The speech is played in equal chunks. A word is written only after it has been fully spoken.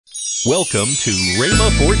Welcome to Rhema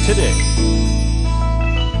for Today.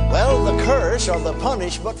 Well, the curse or the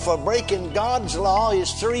punishment for breaking God's law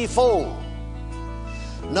is threefold.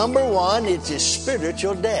 Number one, it is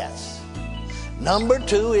spiritual death. Number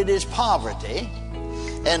two, it is poverty.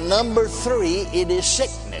 And number three, it is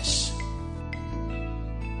sickness.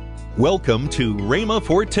 Welcome to Rhema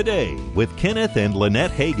for Today with Kenneth and Lynette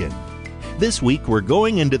Hagin. This week we're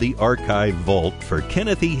going into the archive vault for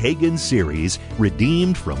Kenneth E. Hagin's series,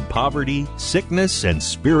 Redeemed from Poverty, Sickness, and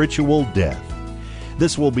Spiritual Death.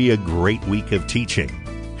 This will be a great week of teaching.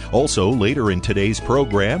 Also, later in today's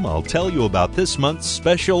program, I'll tell you about this month's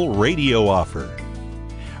special radio offer.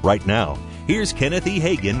 Right now, here's Kenneth E.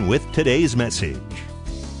 Hagin with today's message.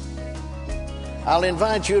 I'll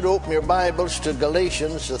invite you to open your Bibles to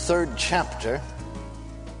Galatians, the 3rd chapter,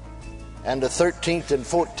 and the 13th and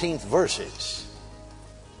 14th verses.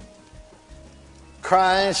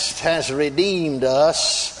 Christ has redeemed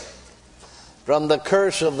us from the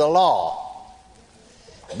curse of the law,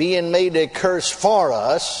 being made a curse for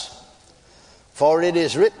us, for it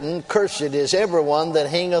is written, Cursed is everyone that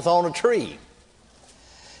hangeth on a tree,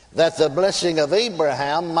 that the blessing of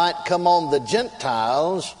Abraham might come on the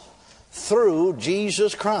Gentiles through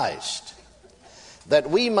Jesus Christ, that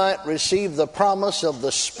we might receive the promise of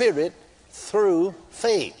the Spirit through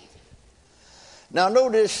faith. Now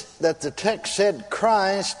notice that the text said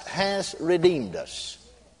Christ has redeemed us.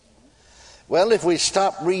 Well, if we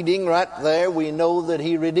stop reading right there, we know that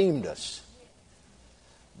He redeemed us.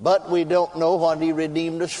 But we don't know what He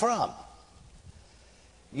redeemed us from.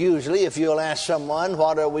 Usually, if you'll ask someone,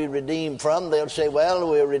 what are we redeemed from? They'll say, well,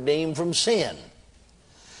 we're redeemed from sin.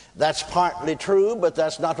 That's partly true, but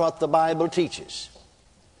that's not what the Bible teaches.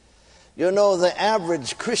 You know, the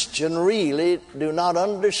average Christian really do not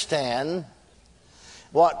understand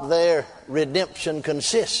what their redemption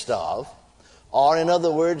consists of, or in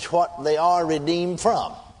other words, what they are redeemed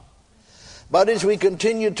from. But as we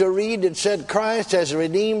continue to read, it said Christ has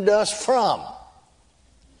redeemed us from.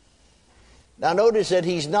 Now notice that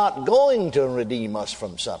He's not going to redeem us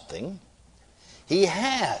from something. He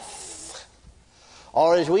hath.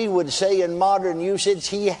 Or as we would say in modern usage,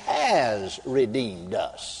 He has redeemed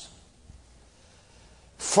us.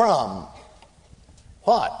 From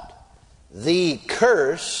what? The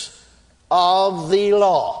curse of the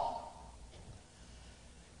law.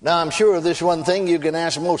 Now I'm sure this one thing you can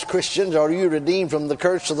ask most Christians, are you redeemed from the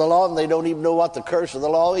curse of the law? And they don't even know what the curse of the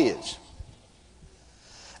law is.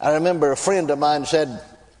 I remember a friend of mine said,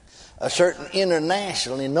 a certain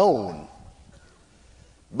internationally known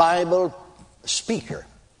Bible speaker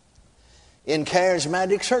in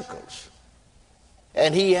charismatic circles,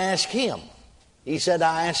 and he asked him, he said,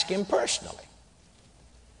 I asked him personally,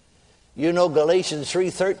 you know Galatians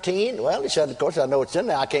 3:13? Well, he said, of course I know it's in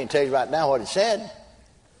there. I can't tell you right now what it said.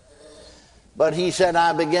 But he said,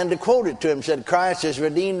 I began to quote it to him. Said, Christ has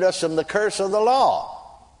redeemed us from the curse of the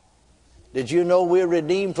law. Did you know we're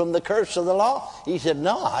redeemed from the curse of the law? He said,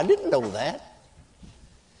 no, I didn't know that.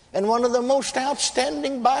 And one of the most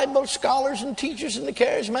outstanding Bible scholars and teachers in the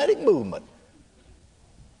charismatic movement.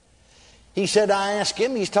 He said, I asked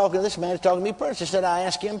him, he's talking to this man, he's talking to me personally. He said, I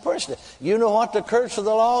asked him personally, you know what the curse of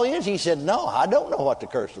the law is? He said, no, I don't know what the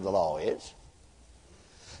curse of the law is.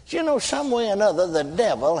 So, you know, some way or another, the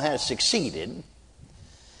devil has succeeded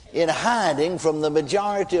in hiding from the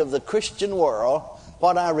majority of the Christian world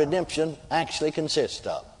what our redemption actually consists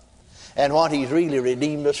of and what He's really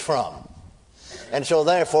redeemed us from. And so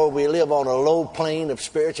therefore we live on a low plane of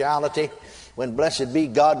spirituality when, blessed be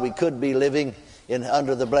God, we could be living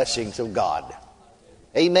under the blessings of God.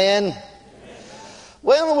 Amen? Amen?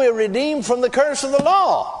 Well, we're redeemed from the curse of the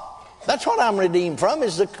law. That's what I'm redeemed from,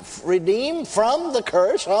 is redeemed from the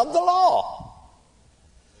curse of the law.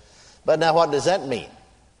 But now what does that mean?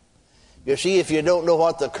 You see, if you don't know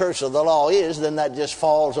what the curse of the law is, then that just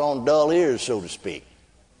falls on dull ears, so to speak.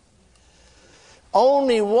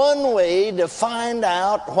 Only one way to find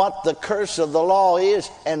out what the curse of the law is,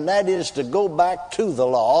 and that is to go back to the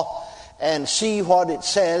law and see what it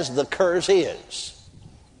says the curse is.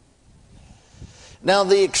 Now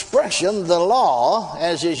the expression, the law,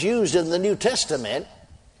 as is used in the New Testament,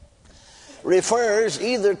 refers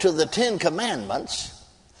either to the 10 Commandments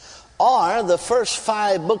or the first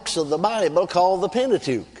 5 books of the Bible called the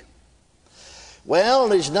Pentateuch. Well,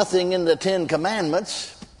 there's nothing in the 10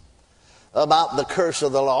 Commandments about the curse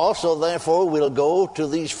of the law, so therefore we'll go to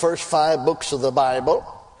these first 5 books of the Bible.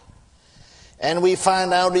 And we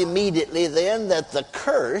find out immediately then that the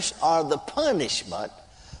curse or the punishment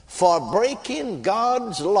for breaking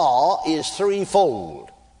God's law is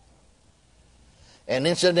threefold. And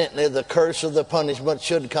incidentally, the curse of the punishment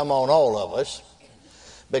should come on all of us.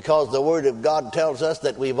 because the Word of God tells us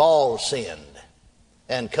that we've all sinned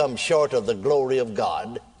and come short of the glory of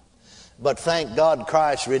God. But thank God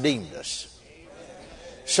Christ redeemed us,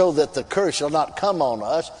 so that the curse shall not come on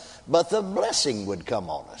us, but the blessing would come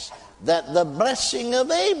on us. That the blessing of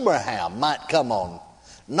Abraham might come on,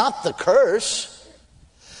 not the curse.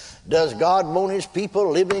 Does God want his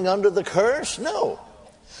people living under the curse? No.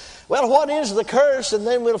 Well, what is the curse? And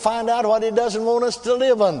then we'll find out what he doesn't want us to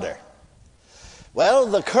live under. Well,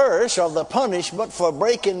 the curse or the punishment for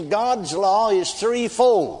breaking God's law is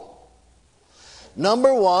threefold.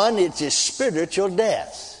 Number one, it is spiritual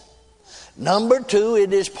death. Number two,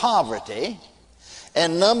 it is poverty.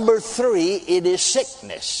 And number three, it is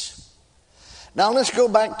sickness. Now let's go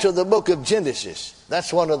back to the book of Genesis.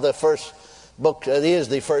 That's one of the first books, it is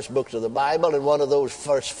the first books of the Bible, and one of those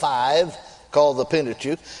first five called the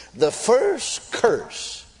Pentateuch. The first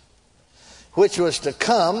curse, which was to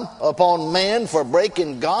come upon man for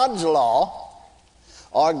breaking God's law,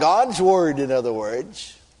 or God's word, in other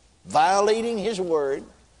words, violating his word,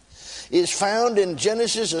 is found in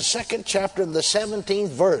Genesis, the 2nd chapter, and the 17th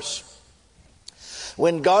verse.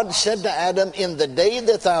 When God said to Adam, "In the day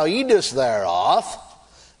that thou eatest thereof,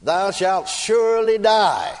 thou shalt surely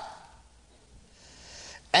die."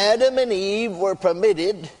 Adam and Eve were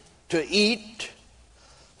permitted to eat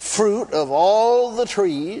fruit of all the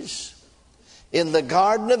trees in the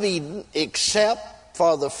Garden of Eden, except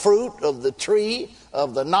for the fruit of the tree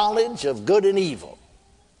of the knowledge of good and evil.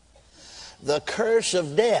 The curse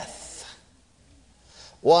of death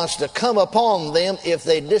was to come upon them if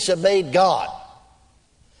they disobeyed God.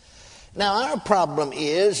 Now, our problem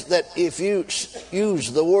is that if you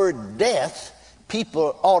use the word death,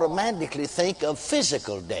 people automatically think of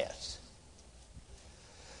physical death.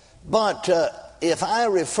 But if I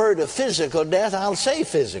refer to physical death, I'll say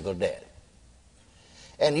physical death.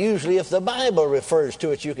 And usually if the Bible refers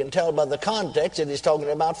to it, you can tell by the context that it's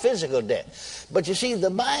talking about physical death. But you see,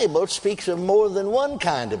 the Bible speaks of more than one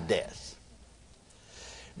kind of death.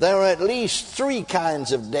 There are at least three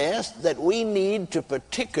kinds of death that we need to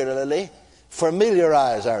particularly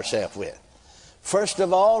familiarize ourselves with. First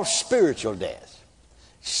of all, spiritual death.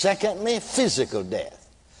 Secondly, physical death.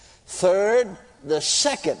 Third, the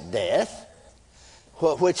second death,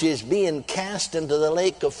 which is being cast into the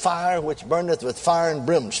lake of fire, which burneth with fire and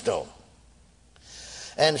brimstone.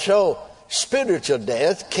 And so, spiritual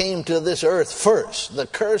death came to this earth first. The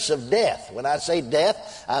curse of death, when I say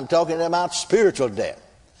death, I'm talking about spiritual death,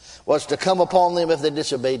 was to come upon them if they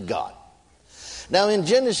disobeyed God. Now in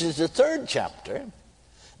Genesis, the 3rd chapter,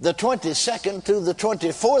 the 22nd to the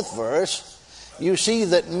 24th verse, you see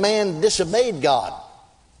that man disobeyed God.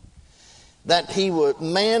 That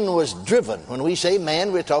man was driven. When we say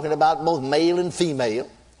man, we're talking about both male and female.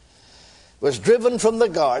 Was driven from the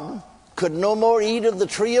garden, could no more eat of the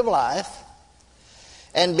tree of life,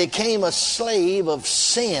 and became a slave of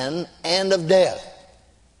sin and of death.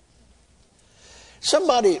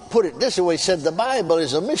 Somebody put it this way, said the Bible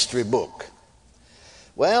is a mystery book.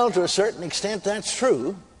 Well, to a certain extent that's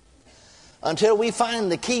true, until we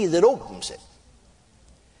find the key that opens it.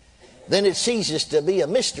 Then it ceases to be a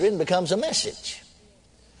mystery and becomes a message.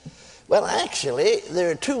 Well, actually,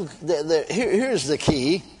 there are two. Here's the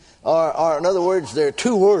key, or in other words, there are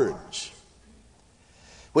two words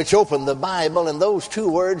which open the Bible, and those two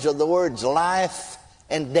words are the words life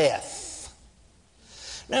and death.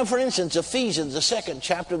 Now, for instance, Ephesians, the 2nd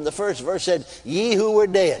chapter, and the 1st verse said, "Ye who were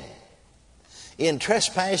dead in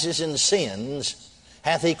trespasses and sins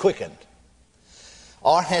hath he quickened,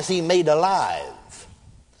 or hath he made alive."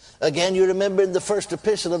 Again, you remember in the 1st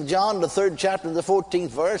epistle of John, the 3rd chapter, the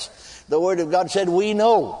 14th verse, the Word of God said, "We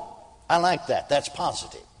know." I like that. That's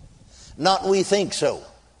positive. Not "we think so."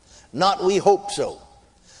 Not "we hope so."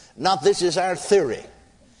 Not "this is our theory,"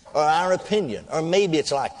 or "our opinion," or "maybe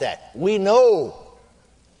it's like that." We know.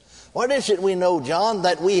 What is it we know, John?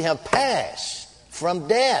 That we have passed from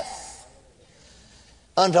death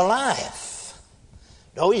unto life.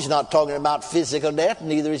 No, he's not talking about physical death,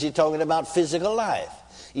 neither is he talking about physical life.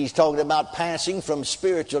 He's talking about passing from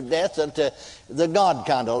spiritual death unto the God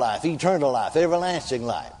kind of life, eternal life, everlasting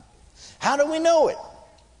life. How do we know it?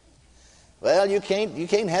 Well, you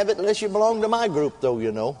can't have it unless you belong to my group, though,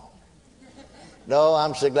 you know. No,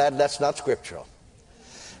 I'm so glad that's not scriptural.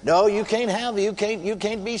 No, you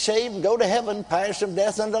can't be saved and go to heaven, pass from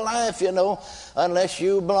death unto life, you know, unless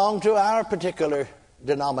you belong to our particular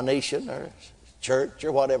denomination or church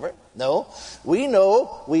or whatever. No, we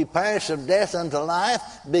know we pass from death unto life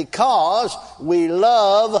because we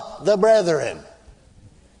love the brethren.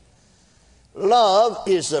 Love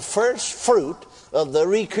is the first fruit of the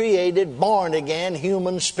recreated, born-again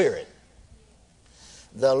human spirit.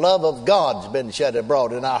 The love of God's been shed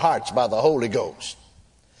abroad in our hearts by the Holy Ghost.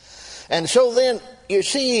 And so then you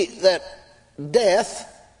see that death,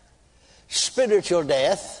 spiritual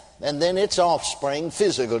death, and then its offspring,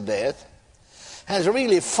 physical death, has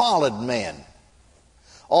really followed men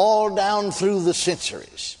all down through the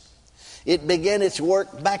centuries. It began its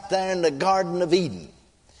work back there in the Garden of Eden,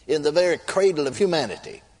 in the very cradle of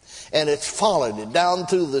humanity. And it's followed it down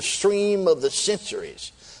through the stream of the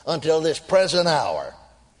centuries until this present hour.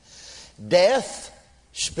 Death,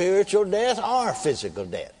 spiritual death or physical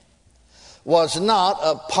death, was not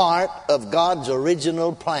a part of God's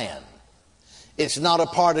original plan. It's not a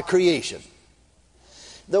part of creation.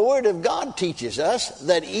 The Word of God teaches us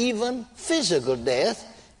that even physical death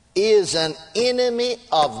is an enemy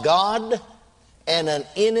of God and an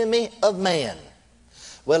enemy of man.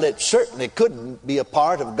 Well, it certainly couldn't be a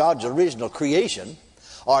part of God's original creation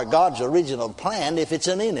or God's original plan if it's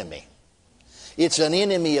an enemy. It's an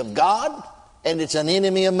enemy of God and it's an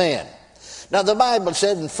enemy of man. Now, the Bible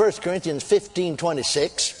said in 1 Corinthians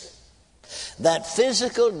 15:26 that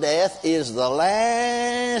physical death is the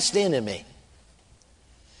last enemy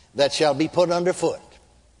that shall be put underfoot.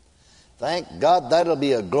 Thank God, that'll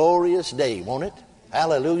be a glorious day, won't it?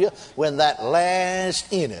 Hallelujah. When that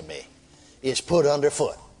last enemy is put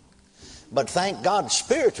underfoot. But thank God,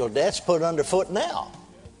 spiritual death's put underfoot now.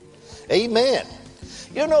 Amen.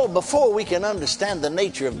 You know, before we can understand the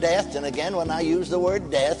nature of death, and again, when I use the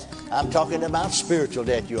word death, I'm talking about spiritual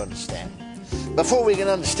death, you understand. Before we can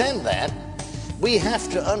understand that, we have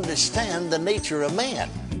to understand the nature of man.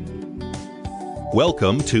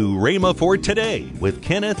 Welcome to Rhema for Today with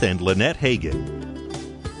Kenneth and Lynette Hagin.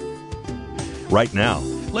 Right now,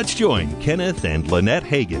 let's join Kenneth and Lynette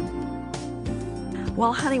Hagin.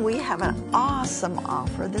 Well, honey, we have an awesome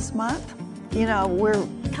offer this month. You know, we're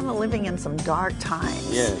kind of living in some dark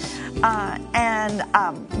times. Yes. And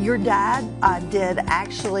your dad did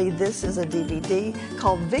actually, this is a DVD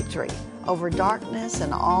called Victory Over Darkness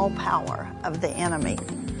and All Power of the Enemy.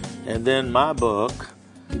 And then my book,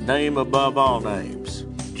 Name Above All Names,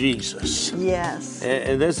 Jesus. Yes.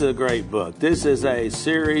 And this is a great book. This is a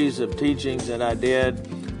series of teachings that I did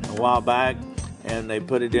a while back, and they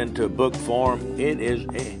put it into book form. It is,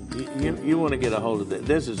 you want to get a hold of it.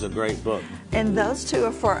 This is a great book. And those two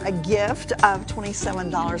are for a gift of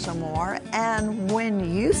 $27 or more. And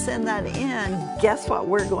when you send that in, guess what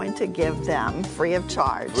we're going to give them free of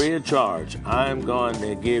charge? Free of charge. I'm going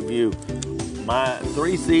to give you my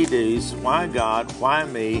 3 CDs, Why God, Why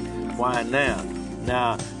Me, Why Now.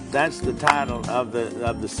 Now, that's the title of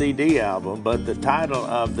the CD album, but the title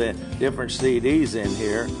of the different CDs in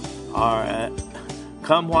here are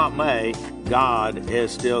Come What May, God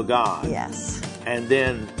is Still God. Yes. And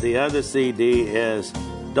then the other CD is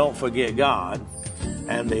Don't Forget God.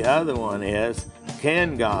 And the other one is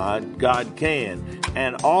Can God, God Can.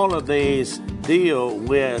 And all of these deal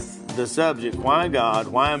with the subject, why God,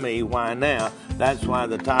 why me, why now. That's why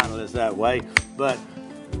the title is that way. But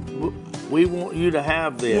we want you to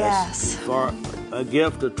have this for a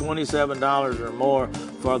gift of $27 or more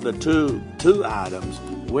for the two items.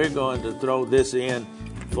 We're going to throw this in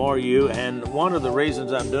for you, and one of the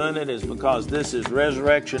reasons I'm doing it is because this is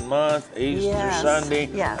Resurrection Month, Easter Sunday.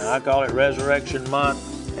 Yes. And I call it Resurrection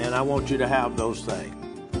Month, and I want you to have those things.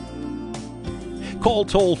 Call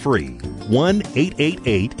toll-free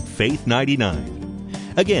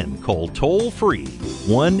 1-888-FAITH-99. Again, call toll-free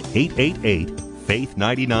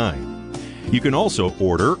 1-888-FAITH-99. You can also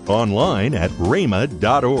order online at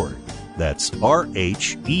rhema.org. That's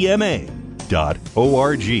RHEMA.org.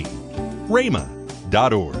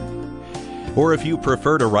 Rhema.org. Or if you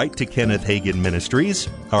prefer to write to Kenneth Hagin Ministries,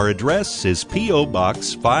 our address is P.O.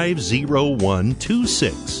 Box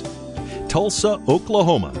 50126, Tulsa,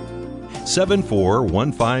 Oklahoma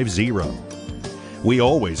 74150. We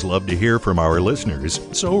always love to hear from our listeners,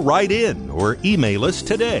 so write in or email us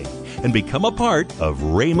today and become a part of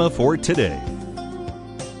Rhema for Today.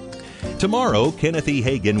 Tomorrow, Kenneth E.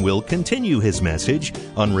 Hagin will continue his message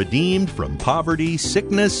on Redeemed from Poverty,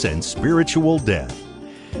 Sickness, and Spiritual Death.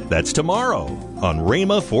 That's tomorrow on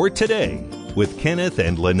Rhema for Today with Kenneth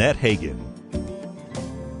and Lynette Hagin.